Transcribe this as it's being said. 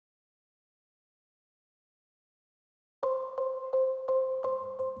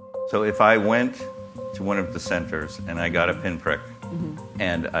So if I went to one of the centers and I got a pinprick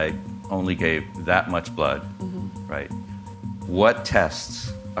and I only gave that much blood, right? What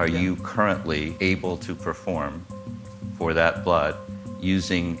tests are you currently able to perform for that blood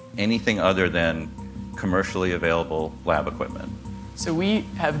using anything other than commercially available lab equipment? So we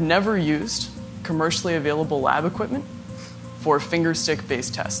have never used commercially available lab equipment for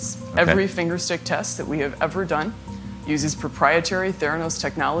fingerstick-based tests. Okay. Every fingerstick test that we have ever done uses proprietary Theranos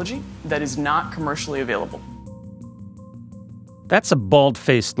technology that is not commercially available. That's a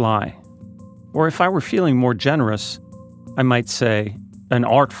bald-faced lie. Or if I were feeling more generous, I might say an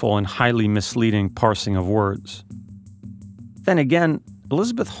artful and highly misleading parsing of words. Then again,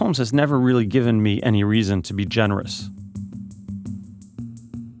 Elizabeth Holmes has never really given me any reason to be generous.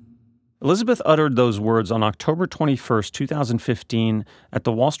 Elizabeth uttered those words on October 21, 2015, at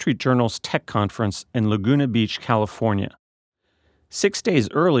the Wall Street Journal's tech conference in Laguna Beach, California. 6 days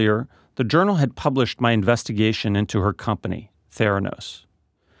earlier, the Journal had published my investigation into her company, Theranos.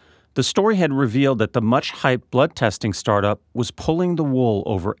 The story had revealed that the much-hyped blood testing startup was pulling the wool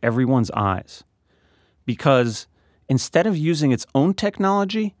over everyone's eyes. Because instead of using its own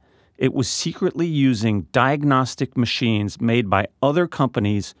technology, it was secretly using diagnostic machines made by other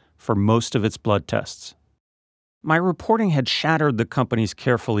companies for most of its blood tests. My reporting had shattered the company's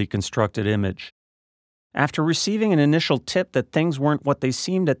carefully constructed image. After receiving an initial tip that things weren't what they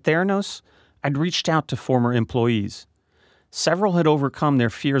seemed at Theranos, I'd reached out to former employees. Several had overcome their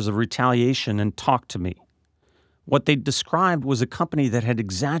fears of retaliation and talked to me. What they'd described was a company that had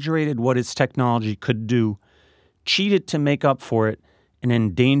exaggerated what its technology could do, cheated to make up for it, and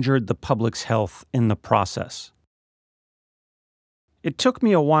endangered the public's health in the process. It took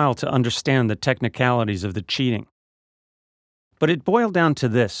me a while to understand the technicalities of the cheating. But it boiled down to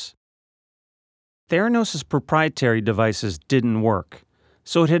this. Theranos' proprietary devices didn't work,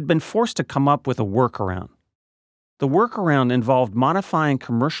 so it had been forced to come up with a workaround. The workaround involved modifying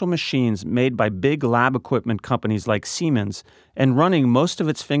commercial machines made by big lab equipment companies like Siemens and running most of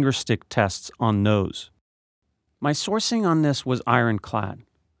its fingerstick tests on those. My sourcing on this was ironclad.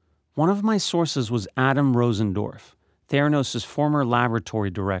 One of my sources was Adam Rosendorf, Theranos' former laboratory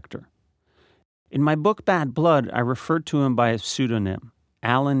director. In my book Bad Blood, I referred to him by a pseudonym,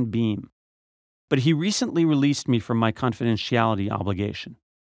 Alan Beam. But he recently released me from my confidentiality obligation.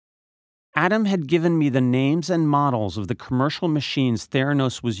 Adam had given me the names and models of the commercial machines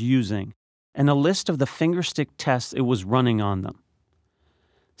Theranos was using and a list of the fingerstick tests it was running on them.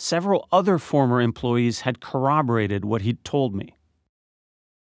 Several other former employees had corroborated what he'd told me.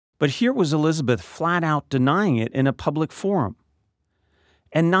 But here was Elizabeth flat out denying it in a public forum.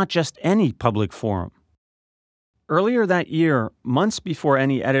 And not just any public forum. Earlier that year, months before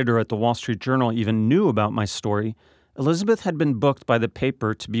any editor at the Wall Street Journal even knew about my story, Elizabeth had been booked by the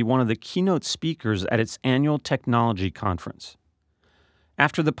paper to be one of the keynote speakers at its annual technology conference.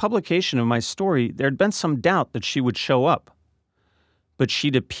 After the publication of my story, there had been some doubt that she would show up. But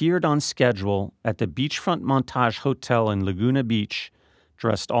she'd appeared on schedule at the Beachfront Montage Hotel in Laguna Beach,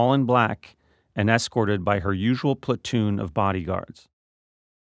 dressed all in black and escorted by her usual platoon of bodyguards.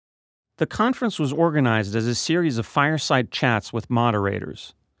 The conference was organized as a series of fireside chats with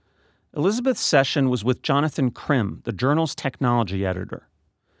moderators. Elizabeth's session was with Jonathan Krim, the Journal's technology editor.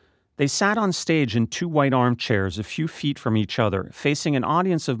 They sat on stage in 2 white armchairs a few feet from each other, facing an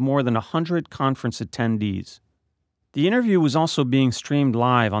audience of more than 100 conference attendees. The interview was also being streamed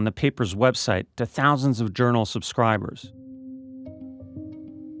live on the paper's website to thousands of Journal subscribers.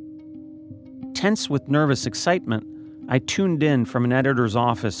 Tense with nervous excitement, I tuned in from an editor's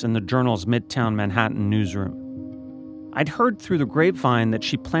office in the Journal's Midtown Manhattan newsroom. I'd heard through the grapevine that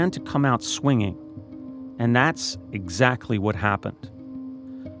she planned to come out swinging, and that's exactly what happened.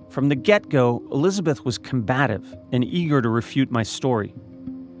 From the get-go, Elizabeth was combative and eager to refute my story.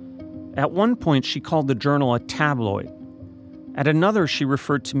 At one point, she called the Journal a tabloid. At another, she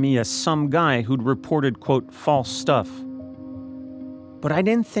referred to me as some guy who'd reported, quote, false stuff. But I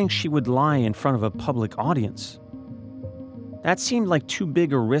didn't think she would lie in front of a public audience. That seemed like too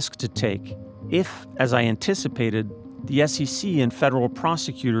big a risk to take if, as I anticipated, the SEC and federal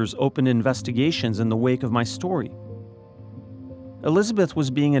prosecutors opened investigations in the wake of my story. Elizabeth was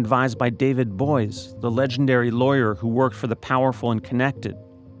being advised by David Boies, the legendary lawyer who worked for the powerful and connected.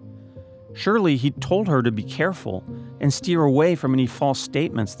 Surely he'd told her to be careful and steer away from any false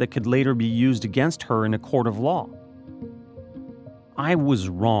statements that could later be used against her in a court of law. I was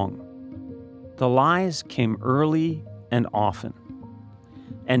wrong. The lies came early and often.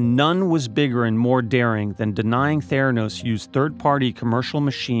 And none was bigger and more daring than denying Theranos used third-party commercial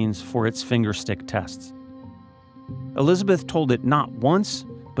machines for its fingerstick tests. Elizabeth told it not once,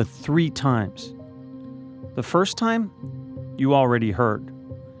 but 3 times. The first time, you already heard.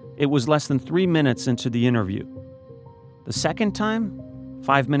 It was less than 3 minutes into the interview. The second time,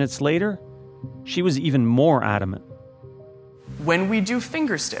 5 minutes later, she was even more adamant. When we do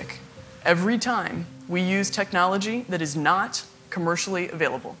fingerstick, every time we use technology that is not commercially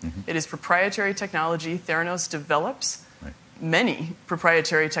available. It is proprietary technology. Theranos develops many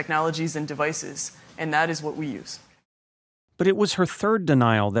proprietary technologies and devices, and that is what we use. But it was her third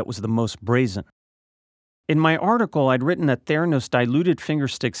denial that was the most brazen. In my article, I'd written that Theranos diluted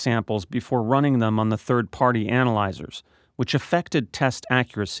fingerstick samples before running them on the third-party analyzers, which affected test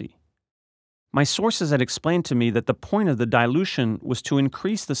accuracy. My sources had explained to me that the point of the dilution was to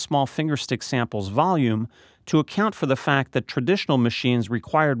increase the small fingerstick sample's volume to account for the fact that traditional machines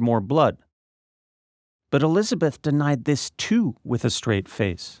required more blood. But Elizabeth denied this too with a straight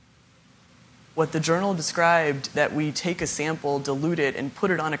face. What the journal described, that we take a sample, dilute it, and put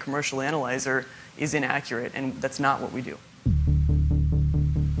it on a commercial analyzer, is inaccurate, and that's not what we do.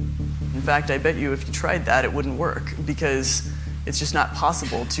 In fact, I bet you if you tried that, it wouldn't work, because it's just not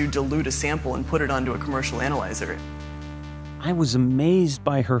possible to dilute a sample and put it onto a commercial analyzer. I was amazed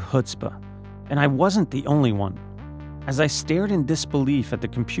by her chutzpah, and I wasn't the only one. As I stared in disbelief at the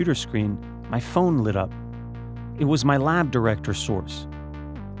computer screen, my phone lit up. It was my lab director's source.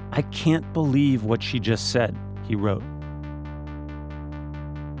 "I can't believe what she just said," he wrote.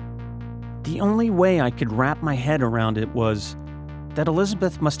 The only way I could wrap my head around it was that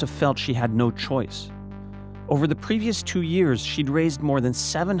Elizabeth must have felt she had no choice. Over the previous 2 years, she'd raised more than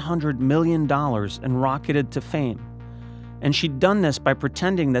 $700 million and rocketed to fame. And she'd done this by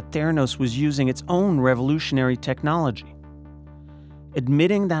pretending that Theranos was using its own revolutionary technology.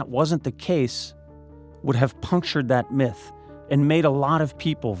 Admitting that wasn't the case would have punctured that myth and made a lot of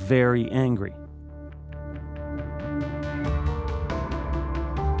people very angry.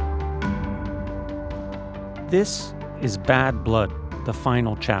 This is Bad Blood, the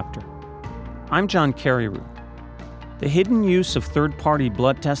final chapter. I'm John Carreyrou. The hidden use of third-party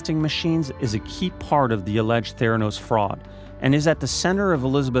blood testing machines is a key part of the alleged Theranos fraud and is at the center of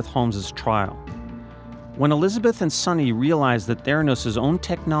Elizabeth Holmes's trial. When Elizabeth and Sonny realized that Theranos' own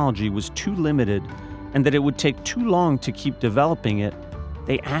technology was too limited and that it would take too long to keep developing it,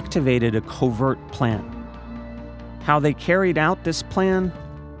 they activated a covert plan. How they carried out this plan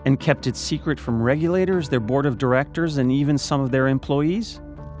and kept it secret from regulators, their board of directors, and even some of their employees?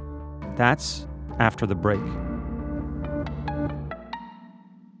 That's after the break.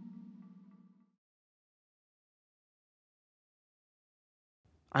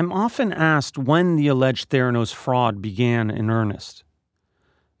 I'm often asked when the alleged Theranos fraud began in earnest.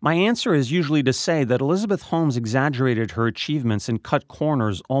 My answer is usually to say that Elizabeth Holmes exaggerated her achievements and cut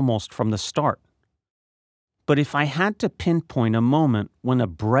corners almost from the start. But if I had to pinpoint a moment when a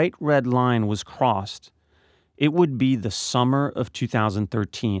bright red line was crossed, it would be the summer of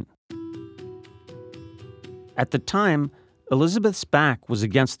 2013. At the time, Elizabeth's back was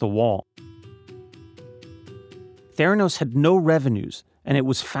against the wall. Theranos had no revenues, and it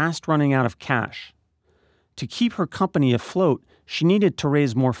was fast running out of cash. To keep her company afloat, she needed to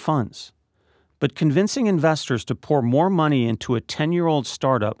raise more funds. But convincing investors to pour more money into a 10-year-old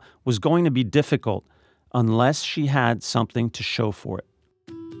startup was going to be difficult unless she had something to show for it.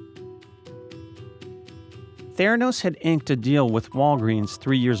 Theranos had inked a deal with Walgreens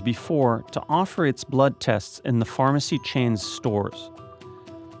 3 years before to offer its blood tests in the pharmacy chain's stores.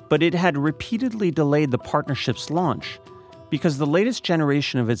 But it had repeatedly delayed the partnership's launch because the latest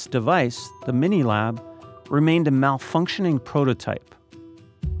generation of its device, the Mini Lab, remained a malfunctioning prototype.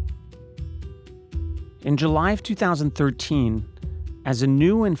 In July of 2013, as a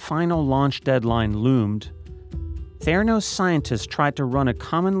new and final launch deadline loomed, Theranos scientists tried to run a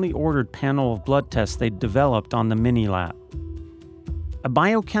commonly ordered panel of blood tests they'd developed on the Mini Lab. A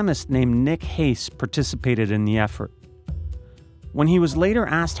biochemist named Nick Hayes participated in the effort. When he was later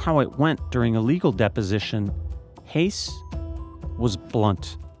asked how it went during a legal deposition, Hayes was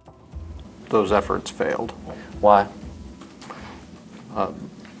blunt. Those efforts failed. Why?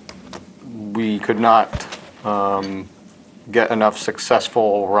 We could not get enough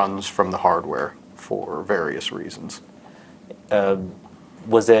successful runs from the hardware for various reasons.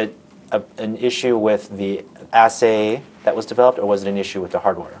 Was it an issue with the assay that was developed, or was it an issue with the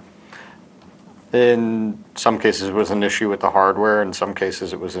hardware? In some cases, it was an issue with the hardware. In some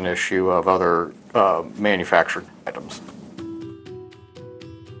cases, it was an issue of other manufactured items.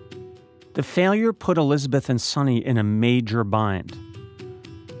 The failure put Elizabeth and Sonny in a major bind.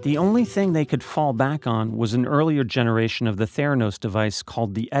 The only thing they could fall back on was an earlier generation of the Theranos device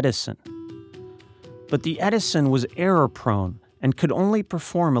called the Edison. But the Edison was error-prone and could only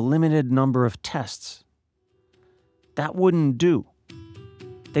perform a limited number of tests. That wouldn't do.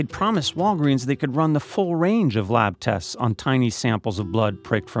 They'd promised Walgreens they could run the full range of lab tests on tiny samples of blood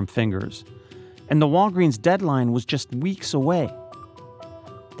pricked from fingers, and the Walgreens deadline was just weeks away.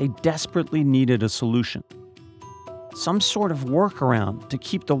 They desperately needed a solution. Some sort of workaround to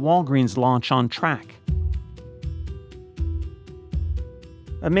keep the Walgreens launch on track.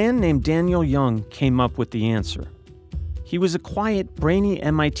 A man named Daniel Young came up with the answer. He was a quiet, brainy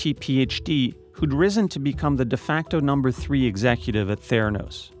MIT PhD who'd risen to become the de facto number 3 executive at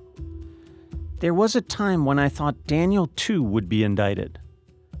Theranos. There was a time when I thought Daniel too would be indicted,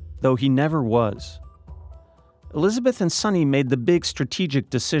 though he never was. Elizabeth and Sonny made the big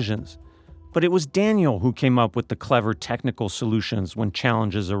strategic decisions, but it was Daniel who came up with the clever technical solutions when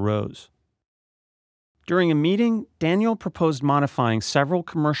challenges arose. During a meeting, Daniel proposed modifying several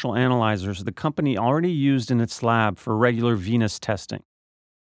commercial analyzers the company already used in its lab for regular venous testing.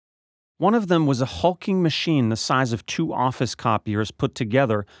 One of them was a hulking machine the size of 2 office copiers put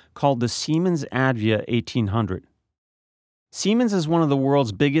together called the Siemens ADVIA 1800. Siemens is one of the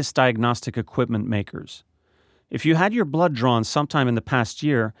world's biggest diagnostic equipment makers. If you had your blood drawn sometime in the past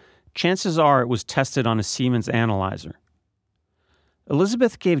year, chances are it was tested on a Siemens analyzer.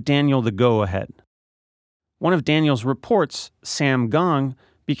 Elizabeth gave Daniel the go-ahead. One of Daniel's reports, Sam Gong,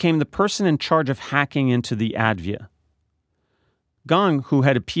 became the person in charge of hacking into the ADVIA. Gong, who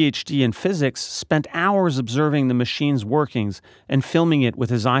had a PhD in physics, spent hours observing the machine's workings and filming it with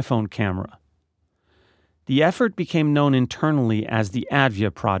his iPhone camera. The effort became known internally as the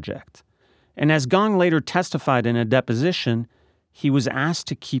ADVIA project, and as Gong later testified in a deposition, he was asked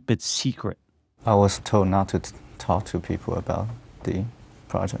to keep it secret. I was told not to talk to people about the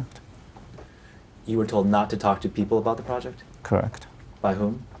project. You were told not to talk to people about the project? Correct. By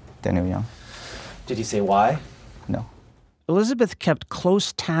whom? Daniel Young. Did he say why? No. Elizabeth kept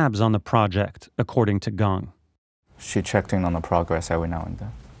close tabs on the project, according to Gong. She checked in on the progress every now and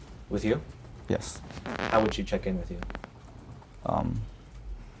then. With you? Yes. How would she check in with you?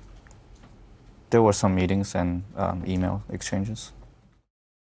 There were some meetings and email exchanges.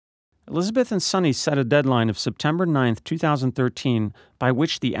 Elizabeth and Sonny set a deadline of September 9, 2013, by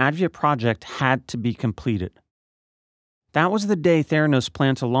which the ADVIA project had to be completed. That was the day Theranos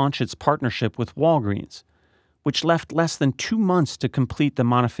planned to launch its partnership with Walgreens, which left less than 2 months to complete the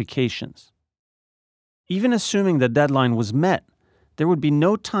modifications. Even assuming the deadline was met, there would be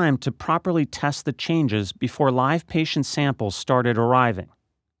no time to properly test the changes before live patient samples started arriving.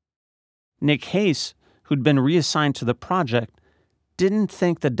 Nick Hayes, who'd been reassigned to the project, didn't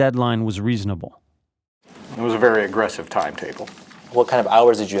think the deadline was reasonable. It was a very aggressive timetable. What kind of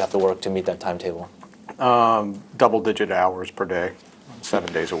hours did you have to work to meet that timetable? Double-digit hours per day,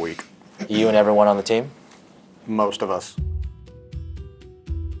 7 days a week. You and everyone on the team? Most of us.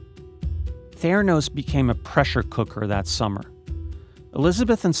 Theranos became a pressure cooker that summer.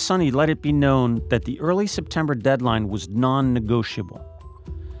 Elizabeth and Sonny let it be known that the early September deadline was non-negotiable.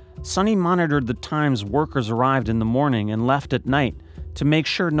 Sonny monitored the times workers arrived in the morning and left at night to make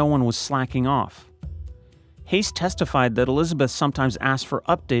sure no one was slacking off. Hayes testified that Elizabeth sometimes asked for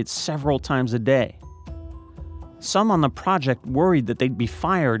updates several times a day. Some on the project worried that they'd be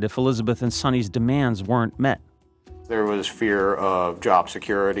fired if Elizabeth and Sonny's demands weren't met. There was fear of job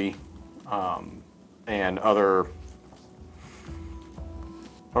security and other,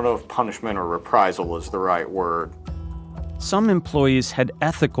 I don't know if punishment or reprisal is the right word. Some employees had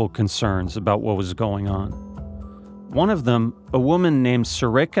ethical concerns about what was going on. One of them, a woman named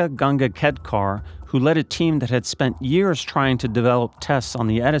Sarika Gangakedkar, who led a team that had spent years trying to develop tests on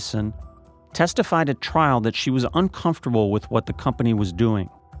the Edison, testified at trial that she was uncomfortable with what the company was doing.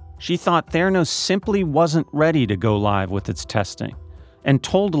 She thought Theranos simply wasn't ready to go live with its testing, and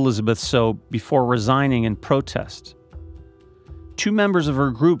told Elizabeth so before resigning in protest. 2 members of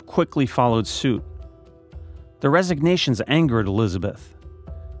her group quickly followed suit. The resignations angered Elizabeth.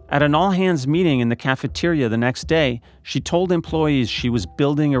 At an all-hands meeting in the cafeteria the next day, she told employees she was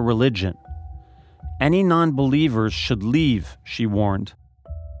building a religion. Any non-believers should leave, she warned.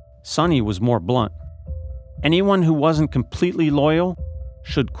 Sonny was more blunt. Anyone who wasn't completely loyal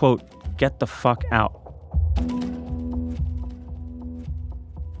should, quote, get the fuck out.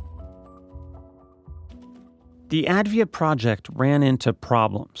 The ADVIA project ran into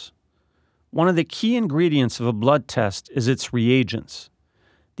problems. One of the key ingredients of a blood test is its reagents.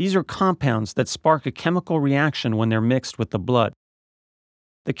 These are compounds that spark a chemical reaction when they're mixed with the blood.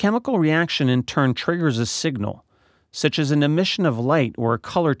 The chemical reaction in turn triggers a signal, such as an emission of light or a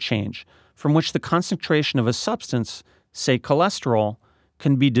color change, from which the concentration of a substance, say cholesterol,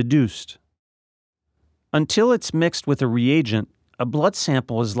 can be deduced. Until it's mixed with a reagent, a blood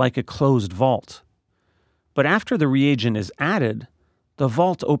sample is like a closed vault. But after the reagent is added, the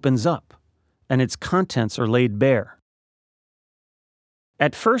vault opens up, and its contents are laid bare.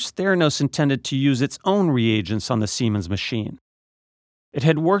 At first, Theranos intended to use its own reagents on the Siemens machine. It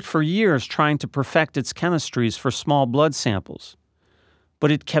had worked for years trying to perfect its chemistries for small blood samples,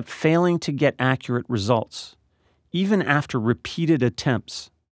 but it kept failing to get accurate results, even after repeated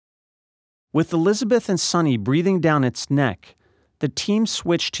attempts. With Elizabeth and Sonny breathing down its neck, the team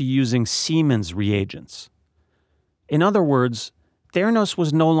switched to using Siemens reagents. In other words, Theranos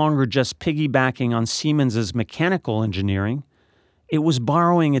was no longer just piggybacking on Siemens's mechanical engineering, it was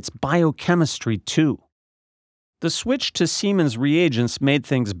borrowing its biochemistry too. The switch to Siemens reagents made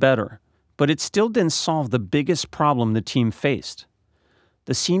things better, but it still didn't solve the biggest problem the team faced.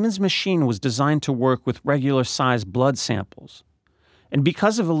 The Siemens machine was designed to work with regular-sized blood samples. And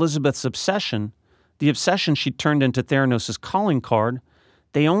because of Elizabeth's obsession, the obsession she turned into Theranos' calling card,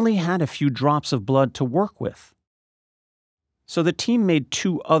 they only had a few drops of blood to work with. So the team made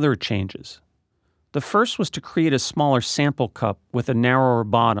two other changes. The first was to create a smaller sample cup with a narrower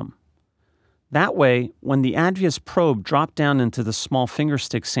bottom. That way, when the ADVIA's probe dropped down into the small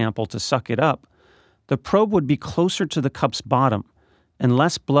fingerstick sample to suck it up, the probe would be closer to the cup's bottom, and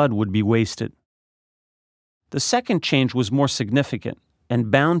less blood would be wasted. The second change was more significant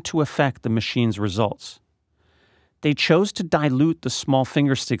and bound to affect the machine's results. They chose to dilute the small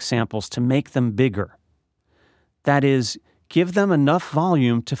fingerstick samples to make them bigger. That is, give them enough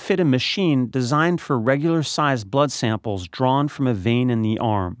volume to fit a machine designed for regular-sized blood samples drawn from a vein in the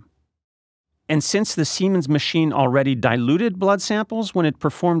arm. And since the Siemens machine already diluted blood samples when it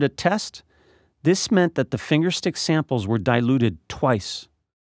performed a test, this meant that the fingerstick samples were diluted twice.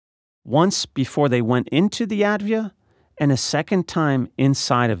 Once before they went into the ADVIA, and a second time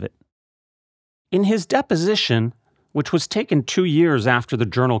inside of it. In his deposition, which was taken 2 years after the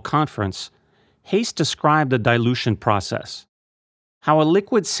journal conference, Hayes described the dilution process. How a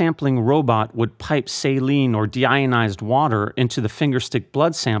liquid sampling robot would pipe saline or deionized water into the fingerstick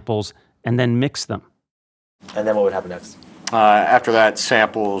blood samples and then mix them. And then what would happen next? After that,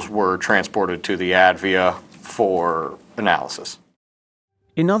 samples were transported to the ADVIA for analysis.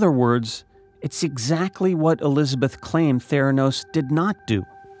 In other words, it's exactly what Elizabeth claimed Theranos did not do.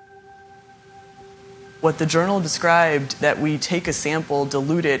 What the journal described, that we take a sample,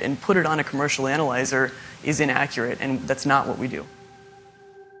 dilute it, and put it on a commercial analyzer, is inaccurate, and that's not what we do.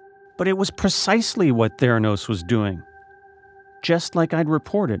 But it was precisely what Theranos was doing, just like I'd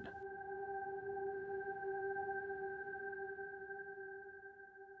reported.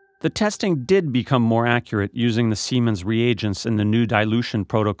 The testing did become more accurate using the Siemens reagents in the new dilution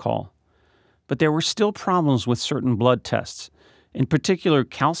protocol. But there were still problems with certain blood tests, in particular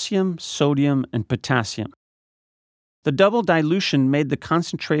calcium, sodium, and potassium. The double dilution made the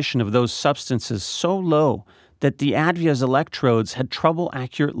concentration of those substances so low that the ADVIA's electrodes had trouble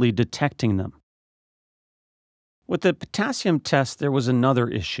accurately detecting them. With the potassium test, there was another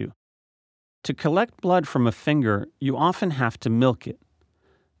issue. To collect blood from a finger, you often have to milk it.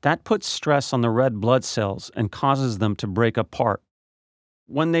 That puts stress on the red blood cells and causes them to break apart.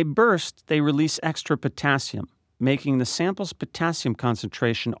 When they burst, they release extra potassium, making the sample's potassium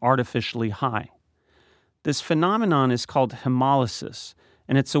concentration artificially high. This phenomenon is called hemolysis,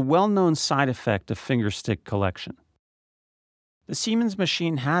 and it's a well-known side effect of fingerstick collection. The Siemens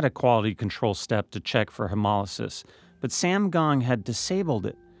machine had a quality control step to check for hemolysis, but Sam Gong had disabled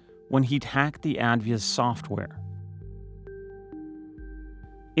it when he'd hacked the ADVIA's software.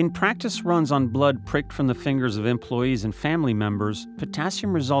 In practice runs on blood pricked from the fingers of employees and family members,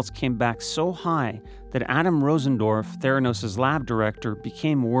 potassium results came back so high that Adam Rosendorf, Theranos' lab director,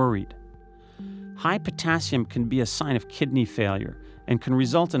 became worried. High potassium can be a sign of kidney failure and can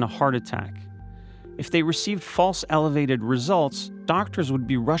result in a heart attack. If they received false elevated results, doctors would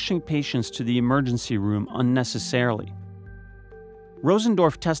be rushing patients to the emergency room unnecessarily.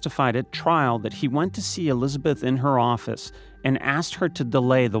 Rosendorf testified at trial that he went to see Elizabeth in her office and asked her to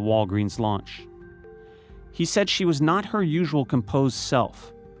delay the Walgreens launch. He said she was not her usual composed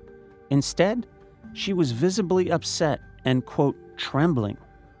self. Instead, she was visibly upset and, quote, trembling.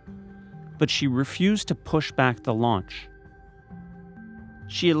 But she refused to push back the launch.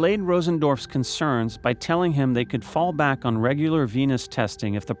 She allayed Rosendorf's concerns by telling him they could fall back on regular venous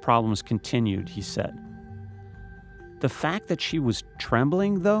testing if the problems continued, he said. The fact that she was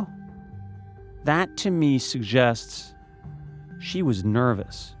trembling, though, that to me suggests she was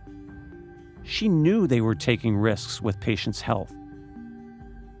nervous. She knew they were taking risks with patients' health.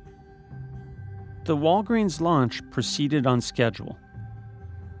 The Walgreens launch proceeded on schedule.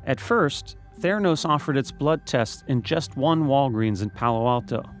 At first, Theranos offered its blood tests in just one Walgreens in Palo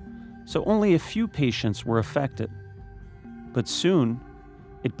Alto, so only a few patients were affected. But soon,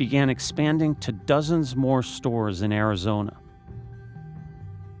 it began expanding to dozens more stores in Arizona.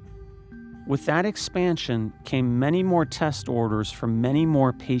 With that expansion came many more test orders from many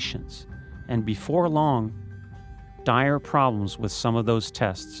more patients, and before long, dire problems with some of those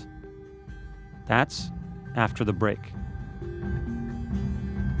tests. That's after the break.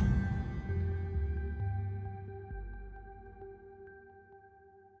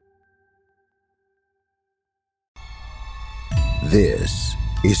 This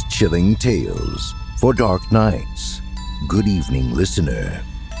is Chilling Tales for Dark Nights. Good evening, listener.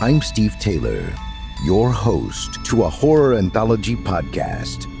 I'm Steve Taylor, your host to a horror anthology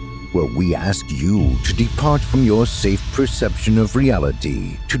podcast where we ask you to depart from your safe perception of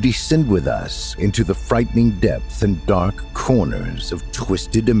reality to descend with us into the frightening depths and dark corners of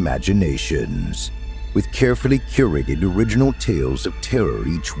twisted imaginations. With carefully curated original tales of terror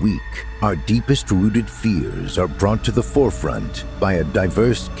each week, our deepest-rooted fears are brought to the forefront by a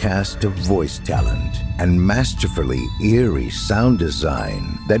diverse cast of voice talent and masterfully eerie sound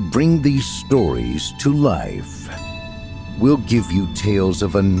design that bring these stories to life. We'll give you tales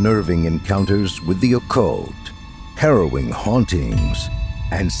of unnerving encounters with the occult, harrowing hauntings,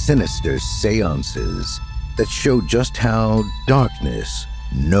 and sinister seances that show just how darkness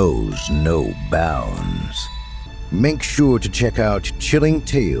knows no bounds. Make sure to check out Chilling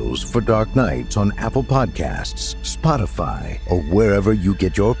Tales for Dark Nights on Apple Podcasts, Spotify, or wherever you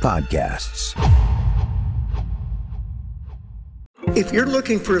get your podcasts. If you're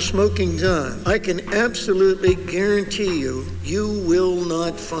looking for a smoking gun, I can absolutely guarantee you, you will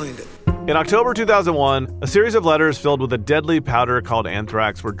not find it. In October 2001, a series of letters filled with a deadly powder called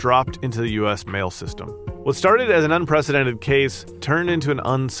anthrax were dropped into the U.S. mail system. What started as an unprecedented case turned into an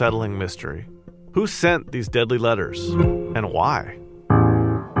unsettling mystery. Who sent these deadly letters? And why?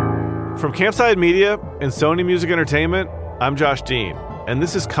 From Campside Media and Sony Music Entertainment, I'm Josh Dean, and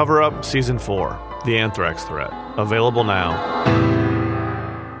this is Cover Up Season 4, The Anthrax Threat. Available now.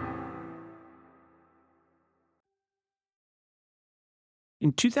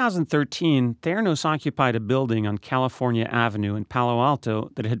 In 2013, Theranos occupied a building on California Avenue in Palo Alto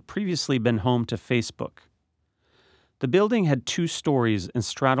that had previously been home to Facebook. The building had 2 stories and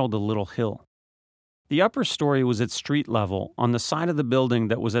straddled a little hill. The upper story was at street level on the side of the building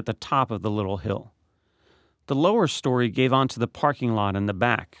that was at the top of the little hill. The lower story gave onto the parking lot in the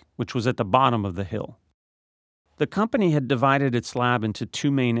back, which was at the bottom of the hill. The company had divided its lab into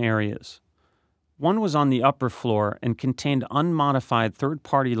 2 main areas. One was on the upper floor and contained unmodified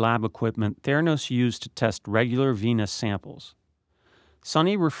third-party lab equipment Theranos used to test regular venous samples.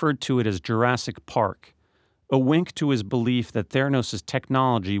 Sonny referred to it as Jurassic Park, a wink to his belief that Theranos'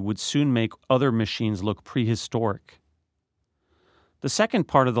 technology would soon make other machines look prehistoric. The second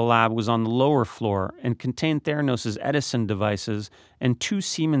part of the lab was on the lower floor and contained Theranos' Edison devices and 2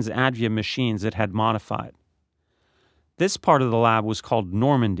 Siemens ADVIA machines it had modified. This part of the lab was called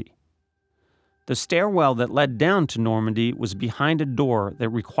Normandy. The stairwell that led down to Normandy was behind a door that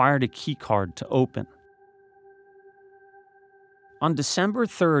required a keycard to open. On December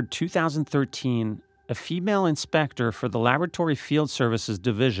 3, 2013, a female inspector for the Laboratory Field Services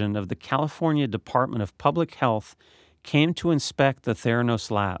Division of the California Department of Public Health came to inspect the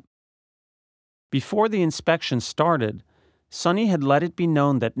Theranos lab. Before the inspection started, Sonny had let it be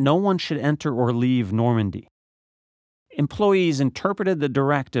known that no one should enter or leave Normandy. Employees interpreted the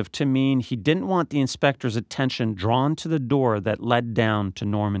directive to mean he didn't want the inspector's attention drawn to the door that led down to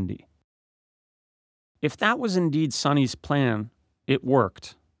Normandy. If that was indeed Sonny's plan, it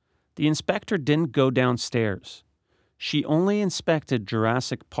worked. The inspector didn't go downstairs. She only inspected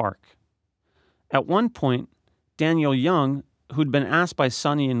Jurassic Park. At one point, Daniel Young, who'd been asked by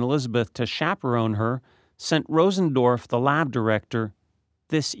Sonny and Elizabeth to chaperone her, sent Rosendorf, the lab director,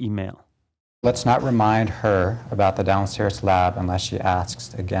 this email. Let's not remind her about the downstairs lab unless she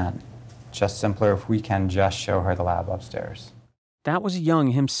asks again. Just simpler if we can just show her the lab upstairs. That was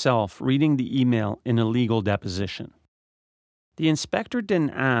Young himself reading the email in a legal deposition. The inspector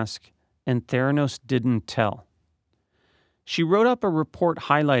didn't ask, and Theranos didn't tell. She wrote up a report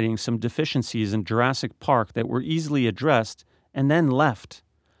highlighting some deficiencies in Jurassic Park that were easily addressed, and then left,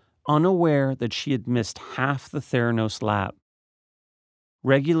 unaware that she had missed half the Theranos lab.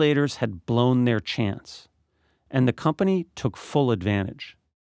 Regulators had blown their chance, and the company took full advantage.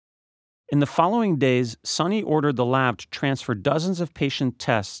 In the following days, Sonny ordered the lab to transfer dozens of patient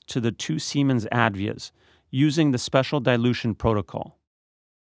tests to the 2 Siemens ADVIAs using the special dilution protocol.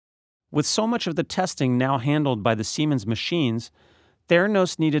 With so much of the testing now handled by the Siemens machines,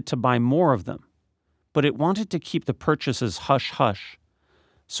 Theranos needed to buy more of them, but it wanted to keep the purchases hush-hush.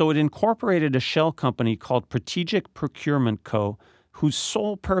 So it incorporated a shell company called Strategic Procurement Co., whose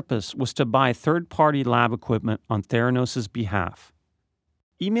sole purpose was to buy third-party lab equipment on Theranos' behalf.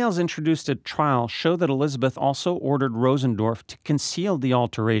 Emails introduced at trial show that Elizabeth also ordered Rosendorf to conceal the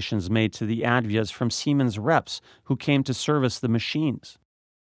alterations made to the ADVIAs from Siemens reps who came to service the machines.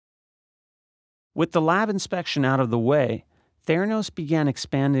 With the lab inspection out of the way, Theranos began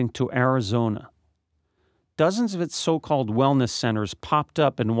expanding to Arizona. Dozens of its so-called wellness centers popped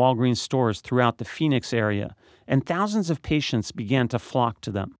up in Walgreens stores throughout the Phoenix area, and thousands of patients began to flock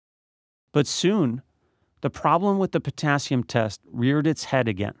to them. But soon, the problem with the potassium test reared its head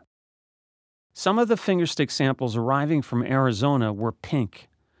again. Some of the fingerstick samples arriving from Arizona were pink,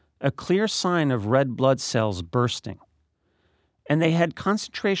 a clear sign of red blood cells bursting. And they had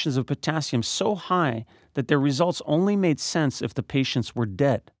concentrations of potassium so high that their results only made sense if the patients were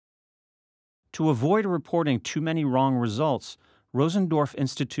dead. To avoid reporting too many wrong results, Rosendorf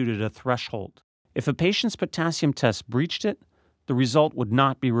instituted a threshold. If a patient's potassium test breached it, the result would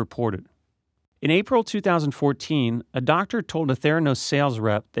not be reported. In April 2014, a doctor told a Theranos sales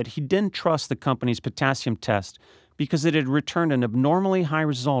rep that he didn't trust the company's potassium test because it had returned an abnormally high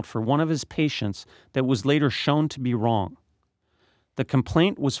result for one of his patients that was later shown to be wrong. The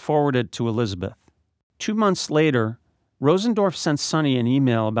complaint was forwarded to Elizabeth. 2 months later, Rosendorf sent Sonny an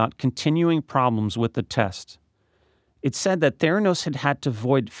email about continuing problems with the test. It said that Theranos had had to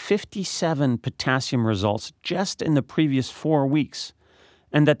void 57 potassium results just in the previous 4 weeks,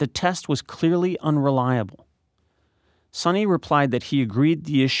 and that the test was clearly unreliable. Sonny replied that he agreed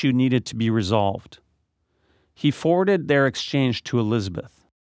the issue needed to be resolved. He forwarded their exchange to Elizabeth.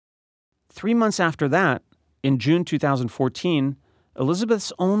 3 months after that, in June 2014,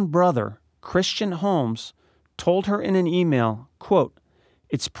 Elizabeth's own brother, Christian Holmes, told her in an email, quote,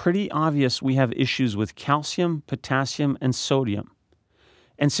 "It's pretty obvious we have issues with calcium, potassium, and sodium,"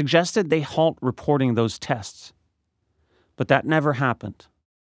 and suggested they halt reporting those tests. But that never happened.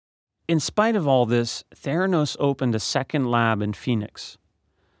 In spite of all this, Theranos opened a second lab in Phoenix.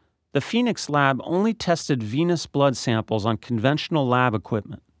 The Phoenix lab only tested venous blood samples on conventional lab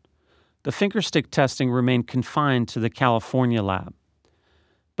equipment. The fingerstick testing remained confined to the California lab.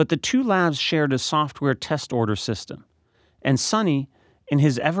 But the two labs shared a software test order system, and Sonny, in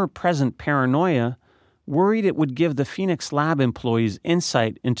his ever-present paranoia, worried it would give the Phoenix lab employees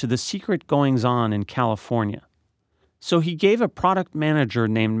insight into the secret goings-on in California. So he gave a product manager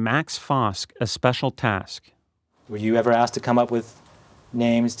named Max Fosk a special task. Were you ever asked to come up with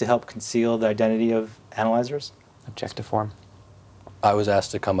names to help conceal the identity of analyzers? Objectiform. I was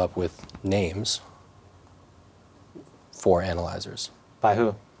asked to come up with names for analyzers. By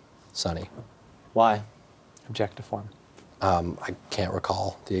who? Sonny. Why? Objectiform. I can't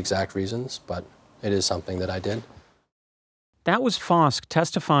recall the exact reasons, but it is something that I did. That was Fosk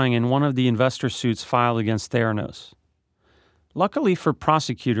testifying in one of the investor suits filed against Theranos. Luckily for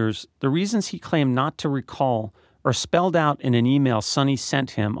prosecutors, the reasons he claimed not to recall are spelled out in an email Sonny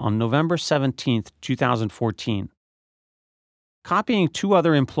sent him on November 17, 2014. Copying 2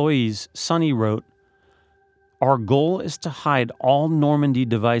 other employees, Sonny wrote, "Our goal is to hide all Normandy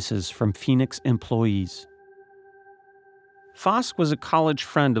devices from Phoenix employees." Fosk was a college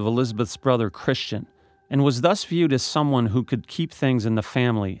friend of Elizabeth's brother Christian and was thus viewed as someone who could keep things in the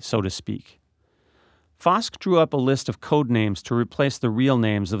family, so to speak. Fosk drew up a list of code names to replace the real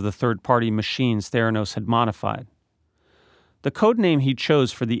names of the third-party machines Theranos had modified. The code name he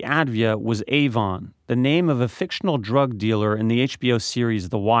chose for the ADVIA was Avon, the name of a fictional drug dealer in the HBO series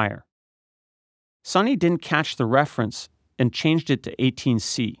The Wire. Sonny didn't catch the reference and changed it to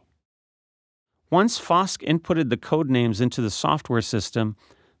 18C. Once Fosk inputted the code names into the software system,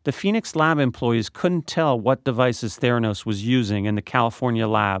 the Phoenix lab employees couldn't tell what devices Theranos was using in the California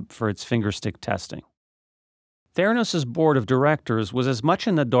lab for its fingerstick testing. Theranos' board of directors was as much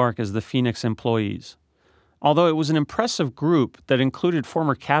in the dark as the Phoenix employees. Although it was an impressive group that included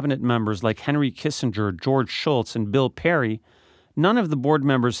former cabinet members like Henry Kissinger, George Shultz, and Bill Perry, none of the board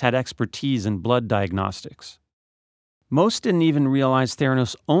members had expertise in blood diagnostics. Most didn't even realize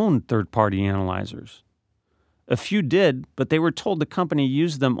Theranos owned third-party analyzers. A few did, but they were told the company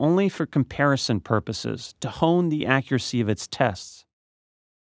used them only for comparison purposes, to hone the accuracy of its tests.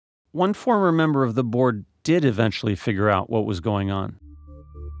 One former member of the board did eventually figure out what was going on.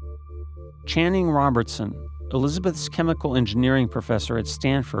 Channing Robertson, Elizabeth's chemical engineering professor at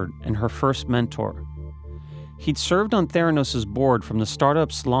Stanford and her first mentor. He'd served on Theranos' board from the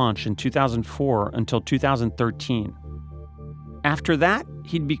startup's launch in 2004 until 2013. After that,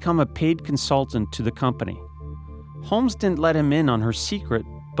 he'd become a paid consultant to the company. Holmes didn't let him in on her secret,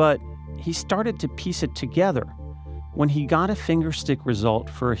 but he started to piece it together when he got a fingerstick result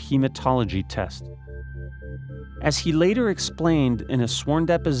for a hematology test. As he later explained in a sworn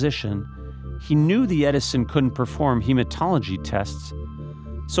deposition, he knew the Edison couldn't perform hematology tests,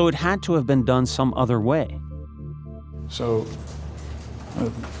 so it had to have been done some other way. So,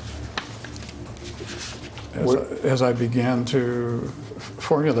 as I began to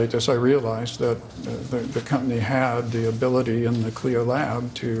formulate this, I realized that the company had the ability in the CLIA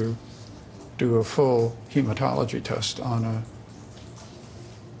lab to do a full hematology test on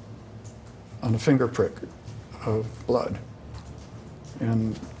a finger prick of blood.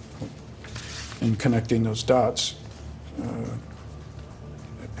 And in connecting those dots,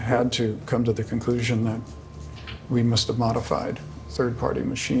 had to come to the conclusion that we must have modified third-party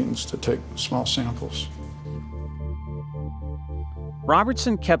machines to take small samples.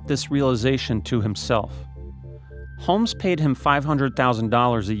 Robertson kept this realization to himself. Holmes paid him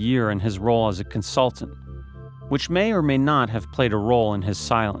 $500,000 a year in his role as a consultant, which may or may not have played a role in his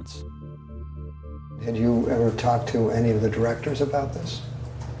silence. Had you ever talked to any of the directors about this?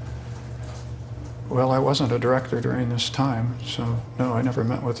 Well, I wasn't a director during this time, so no, I never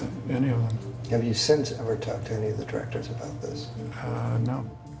met with any of them. Have you since ever talked to any of the directors about this? No.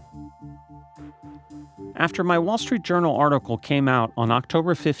 After my Wall Street Journal article came out on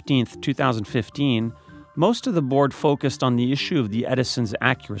October 15, 2015, most of the board focused on the issue of the Edison's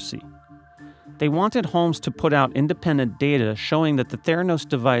accuracy. They wanted Holmes to put out independent data showing that the Theranos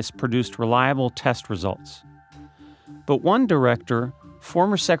device produced reliable test results. But one director,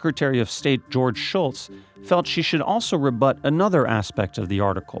 former Secretary of State George Shultz, felt she should also rebut another aspect of the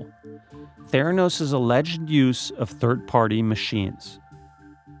article: Theranos' alleged use of third-party machines.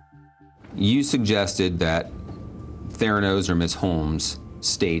 You suggested that Theranos or Ms. Holmes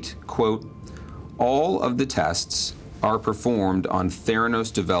state, quote, all of the tests are performed on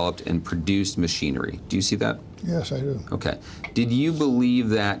Theranos-developed and produced machinery. Do you see that? Yes, I do. Okay. Did you believe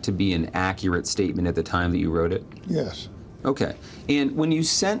that to be an accurate statement at the time that you wrote it? Yes. Okay. And when you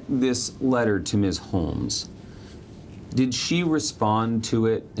sent this letter to Ms. Holmes, did she respond to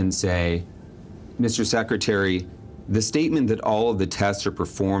it and say, Mr. Secretary, the statement that all of the tests are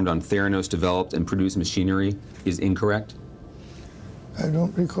performed on Theranos-developed and produced machinery is incorrect? I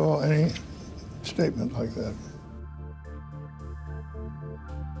don't recall any statement like that.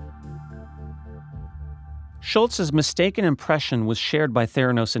 Schultz's mistaken impression was shared by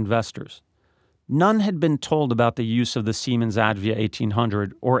Theranos investors. None had been told about the use of the Siemens ADVIA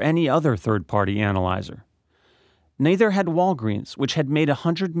 1800 or any other third-party analyzer. Neither had Walgreens, which had made a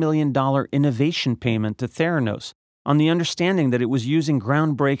 $100 million innovation payment to Theranos on the understanding that it was using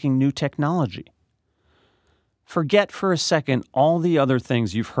groundbreaking new technology. Forget for a second all the other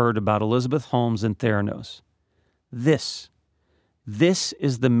things you've heard about Elizabeth Holmes and Theranos. This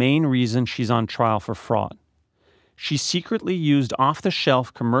is the main reason she's on trial for fraud. She secretly used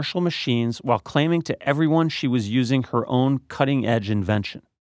off-the-shelf commercial machines while claiming to everyone she was using her own cutting-edge invention.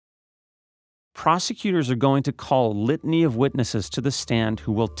 Prosecutors are going to call a litany of witnesses to the stand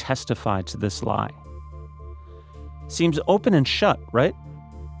who will testify to this lie. Seems open and shut, right?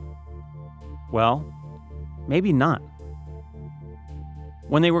 Well, maybe not.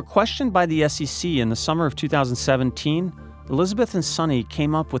 When they were questioned by the SEC in the summer of 2017, Elizabeth and Sonny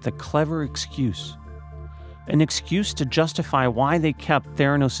came up with a clever excuse. An excuse to justify why they kept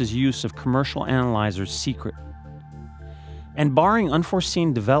Theranos' use of commercial analyzers secret. And barring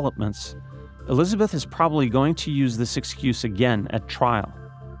unforeseen developments, Elizabeth is probably going to use this excuse again at trial.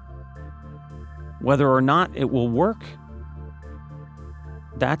 Whether or not it will work,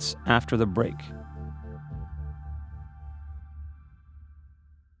 that's after the break.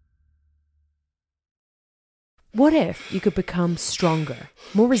 What if you could become stronger,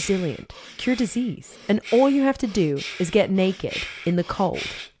 more resilient, cure disease, and all you have to do is get naked in the cold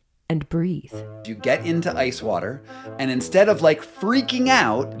and breathe? You get into ice water, and instead of freaking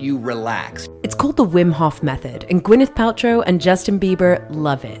out, you relax. It's called the Wim Hof method, and Gwyneth Paltrow and Justin Bieber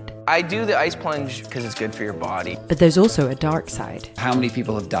love it. I do the ice plunge because it's good for your body. But there's also a dark side. How many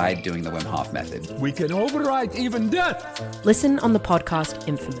people have died doing the Wim Hof method? We can override even death. Listen on the podcast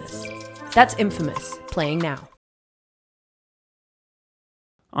Infamous. That's Infamous, playing now.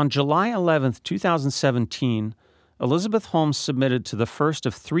 On July 11, 2017, Elizabeth Holmes submitted to the first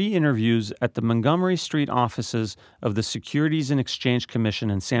of 3 interviews at the Montgomery Street offices of the Securities and Exchange Commission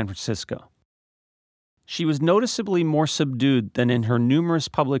in San Francisco. She was noticeably more subdued than in her numerous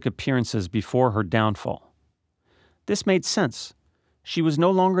public appearances before her downfall. This made sense. She was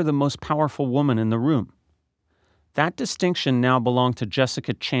no longer the most powerful woman in the room. That distinction now belonged to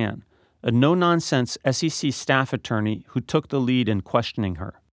Jessica Chan, a no-nonsense SEC staff attorney who took the lead in questioning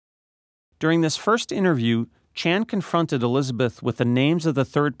her. During this first interview, Chan confronted Elizabeth with the names of the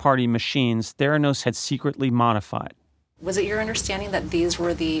third-party machines Theranos had secretly modified. Was it your understanding that these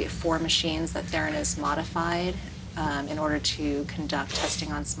were the 4 machines that Theranos modified in order to conduct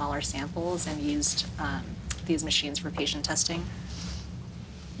testing on smaller samples and used these machines for patient testing?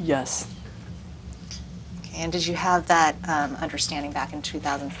 Yes. Okay, and did you have that understanding back in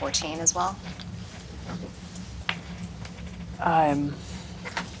 2014 as well? I'm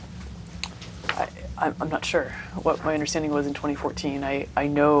not sure what my understanding was in 2014. I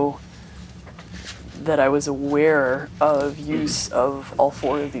know that I was aware of use of all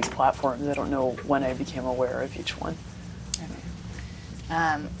 4 of these platforms. I don't know when I became aware of each one.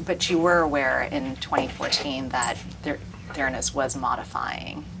 But you were aware in 2014 that Theranos was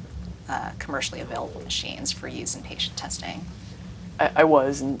modifying commercially available machines for use in patient testing. I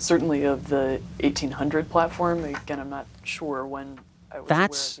was, and certainly of the 1800 platform. Again, I'm not sure when I was aware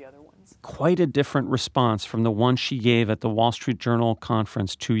of the other ones. Quite a different response from the one she gave at the Wall Street Journal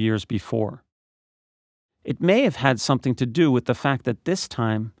conference 2 years before. It may have had something to do with the fact that this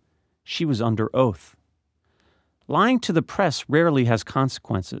time she was under oath. Lying to the press rarely has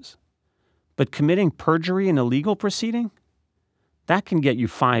consequences, but committing perjury in a legal proceeding? That can get you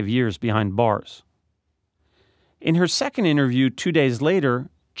 5 years behind bars. In her second interview 2 days later,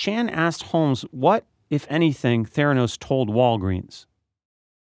 Chan asked Holmes what, if anything, Theranos told Walgreens.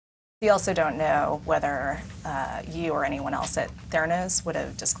 We also don't know whether you or anyone else at Theranos would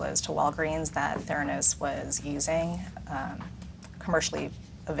have disclosed to Walgreens that Theranos was using commercially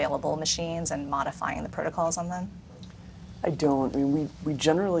available machines and modifying the protocols on them? I don't. I mean, we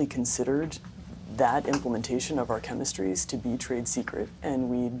generally considered that implementation of our chemistries to be trade secret, and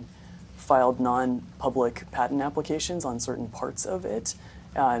we'd filed non-public patent applications on certain parts of it.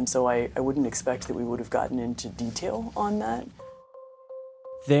 And so I wouldn't expect that we would have gotten into detail on that.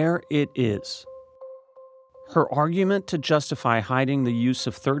 There it is. Her argument to justify hiding the use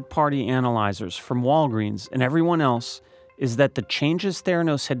of third-party analyzers from Walgreens and everyone else is that the changes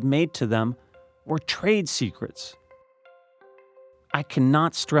Theranos had made to them were trade secrets. I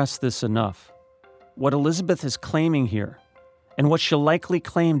cannot stress this enough. What Elizabeth is claiming here, and what she'll likely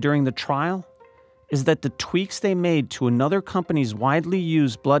claim during the trial, is that the tweaks they made to another company's widely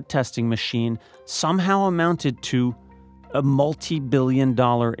used blood testing machine somehow amounted to a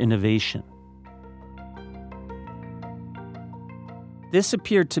multi-billion-dollar innovation. This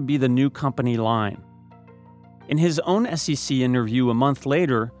appeared to be the new company line. In his own SEC interview a month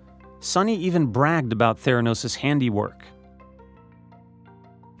later, Sonny even bragged about Theranos' handiwork.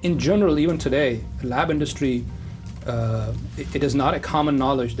 In general, even today, the lab industry, it is not a common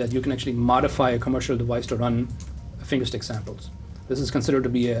knowledge that you can actually modify a commercial device to run fingerstick samples. This is considered to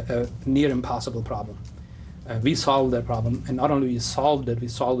be a near impossible problem. We solved that problem, and not only we solved it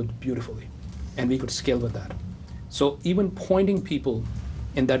beautifully, and we could scale with that. So even pointing people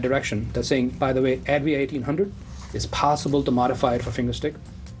in that direction, they're saying, by the way, ADVIA 1800 is possible to modify it for fingerstick,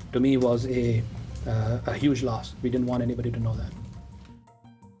 to me was a huge loss. We didn't want anybody to know that.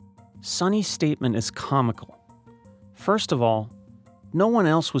 Sonny's statement is comical. First of all, no one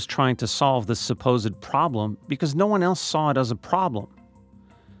else was trying to solve this supposed problem because no one else saw it as a problem.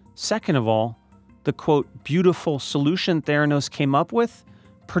 Second of all, the quote, beautiful solution Theranos came up with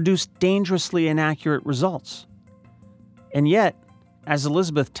produced dangerously inaccurate results. And yet, as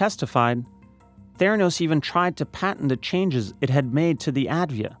Elizabeth testified, Theranos even tried to patent the changes it had made to the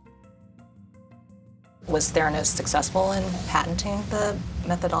ADVIA. Was Theranos successful in patenting the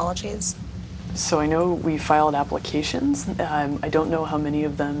methodologies? So I know we filed applications. I don't know how many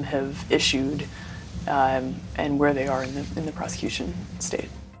of them have issued and where they are in the prosecution state.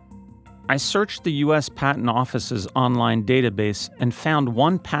 I searched the U.S. Patent Office's online database and found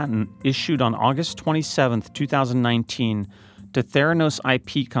one patent issued on August 27, 2019 to Theranos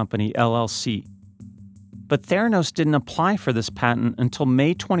IP Company, LLC. But Theranos didn't apply for this patent until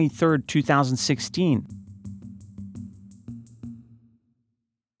May 23, 2016.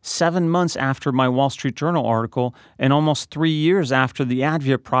 7 months after my Wall Street Journal article and almost 3 years after the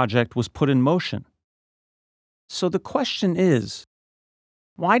ADVIA project was put in motion. So the question is,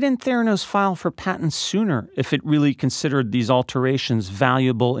 why didn't Theranos file for patents sooner if it really considered these alterations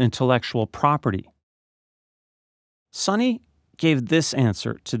valuable intellectual property? Sonny gave this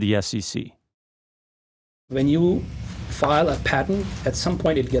answer to the SEC. When you file a patent, at some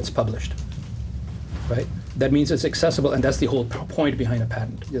point it gets published, right? That means it's accessible, and that's the whole point behind a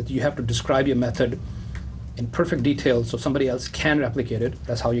patent. You have to describe your method in perfect detail so somebody else can replicate it.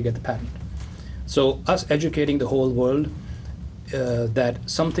 That's how you get the patent. So us educating the whole world that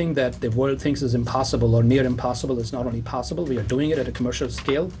something that the world thinks is impossible or near impossible is not only possible, we are doing it at a commercial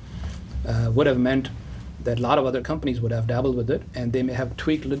scale, would have meant that a lot of other companies would have dabbled with it, and they may have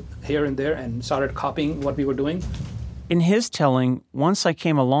tweaked it here and there and started copying what we were doing. In his telling, once I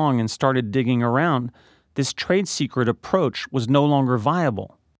came along and started digging around, this trade secret approach was no longer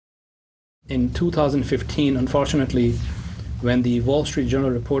viable. In 2015, unfortunately, when the Wall Street Journal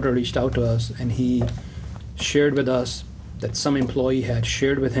reporter reached out to us and he shared with us that some employee had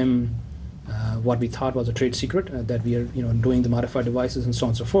shared with him what we thought was a trade secret, that we are doing the modified devices and so on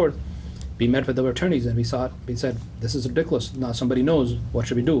and so forth, we met with our attorneys and we said, this is ridiculous. Now somebody knows. What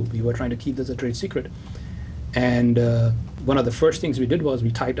should we do? We were trying to keep this a trade secret. And one of the first things we did was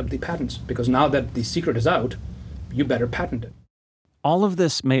we tied up the patents, because now that the secret is out, you better patent it. All of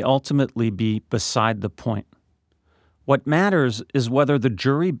this may ultimately be beside the point. What matters is whether the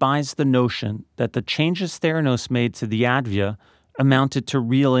jury buys the notion that the changes Theranos made to the ADVIA amounted to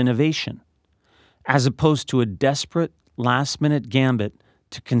real innovation, as opposed to a desperate, last-minute gambit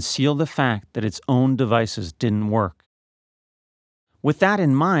to conceal the fact that its own devices didn't work. With that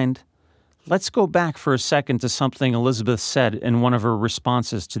in mind, let's go back for a second to something Elizabeth said in one of her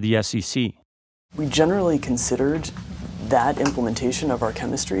responses to the SEC. We generally considered that implementation of our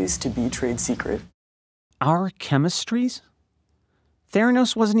chemistries to be trade secret. Our chemistries?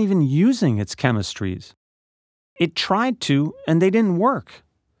 Theranos wasn't even using its chemistries. It tried to, and they didn't work.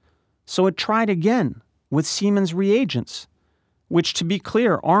 So it tried again with Siemens reagents, which, to be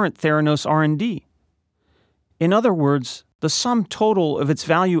clear, aren't Theranos R&D. In other words, the sum total of its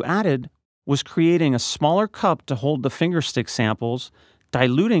value added was creating a smaller cup to hold the fingerstick samples,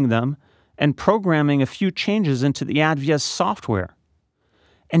 diluting them, and programming a few changes into the ADVIA's software.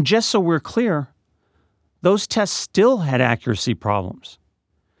 And just so we're clear, those tests still had accuracy problems.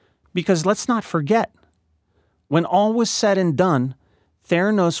 Because let's not forget, when all was said and done,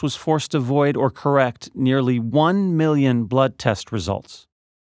 Theranos was forced to void or correct nearly 1 million blood test results.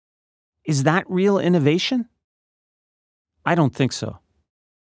 Is that real innovation? I don't think so.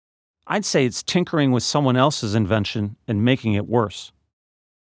 I'd say it's tinkering with someone else's invention and making it worse.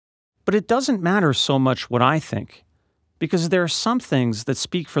 But it doesn't matter so much what I think, because there are some things that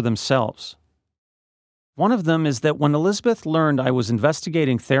speak for themselves. One of them is that when Elizabeth learned I was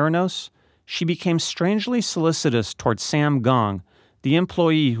investigating Theranos, she became strangely solicitous toward Sam Gong, the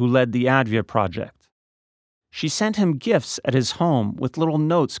employee who led the ADVIA project. She sent him gifts at his home with little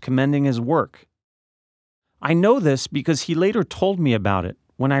notes commending his work. I know this because he later told me about it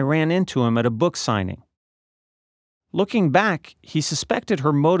when I ran into him at a book signing. Looking back, he suspected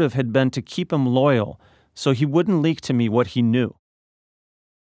her motive had been to keep him loyal so he wouldn't leak to me what he knew.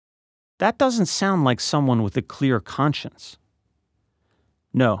 That doesn't sound like someone with a clear conscience.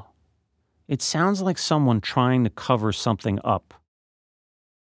 No, it sounds like someone trying to cover something up.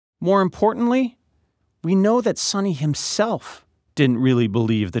 More importantly, we know that Sonny himself didn't really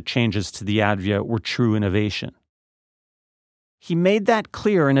believe the changes to the ADVIA were true innovation. He made that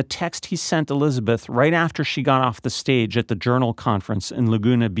clear in a text he sent Elizabeth right after she got off the stage at the Journal Conference in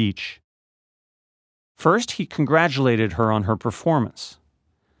Laguna Beach. First, he congratulated her on her performance.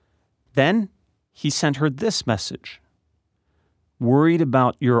 Then, he sent her this message. Worried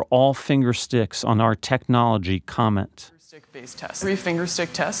about your all finger sticks on our technology comment. Fingerstick-based test. Every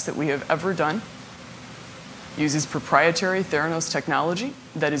fingerstick test that we have ever done uses proprietary Theranos technology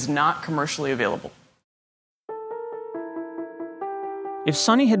that is not commercially available. If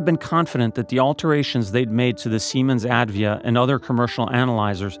Sonny had been confident that the alterations they'd made to the Siemens ADVIA and other commercial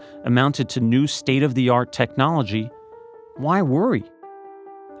analyzers amounted to new state-of-the-art technology, why worry?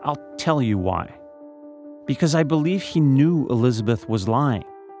 I'll tell you why. Because I believe he knew Elizabeth was lying.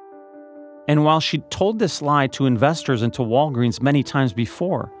 And while she'd told this lie to investors and to Walgreens many times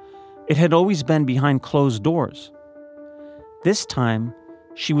before, it had always been behind closed doors. This time,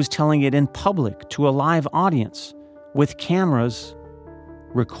 she was telling it in public to a live audience, with cameras,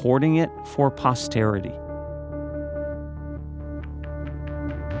 recording it for posterity.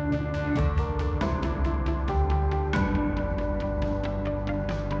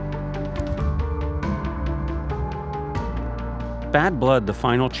 Bad Blood, the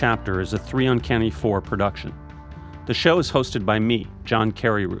Final Chapter is a 3 Uncanny 4 production. The show is hosted by me, John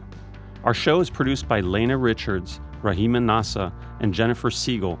Carreyrou. Our show is produced by Lena Richards, Rahima Nassa, and Jennifer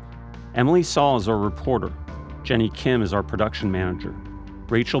Siegel. Emily Saul is our reporter. Jenny Kim is our production manager.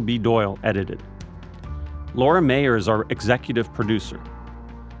 Rachel B. Doyle edited. Laura Mayer is our executive producer.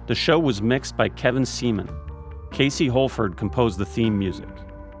 The show was mixed by Kevin Seaman. Casey Holford composed the theme music.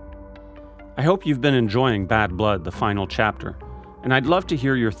 I hope you've been enjoying Bad Blood, the Final Chapter, and I'd love to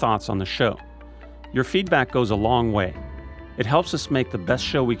hear your thoughts on the show. Your feedback goes a long way. It helps us make the best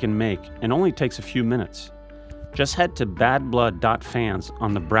show we can make and only takes a few minutes. Just head to badblood.fans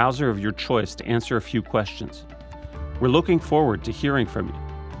on the browser of your choice to answer a few questions. We're looking forward to hearing from you.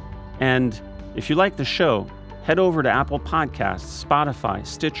 And if you like the show, head over to Apple Podcasts, Spotify,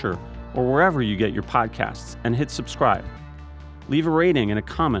 Stitcher, or wherever you get your podcasts and hit subscribe. Leave a rating and a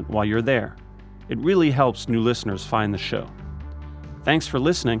comment while you're there. It really helps new listeners find the show. Thanks for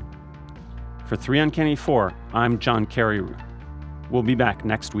listening. For 3 Uncanny 4, I'm John Carreyrou. We'll be back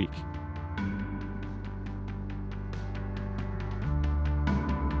next week.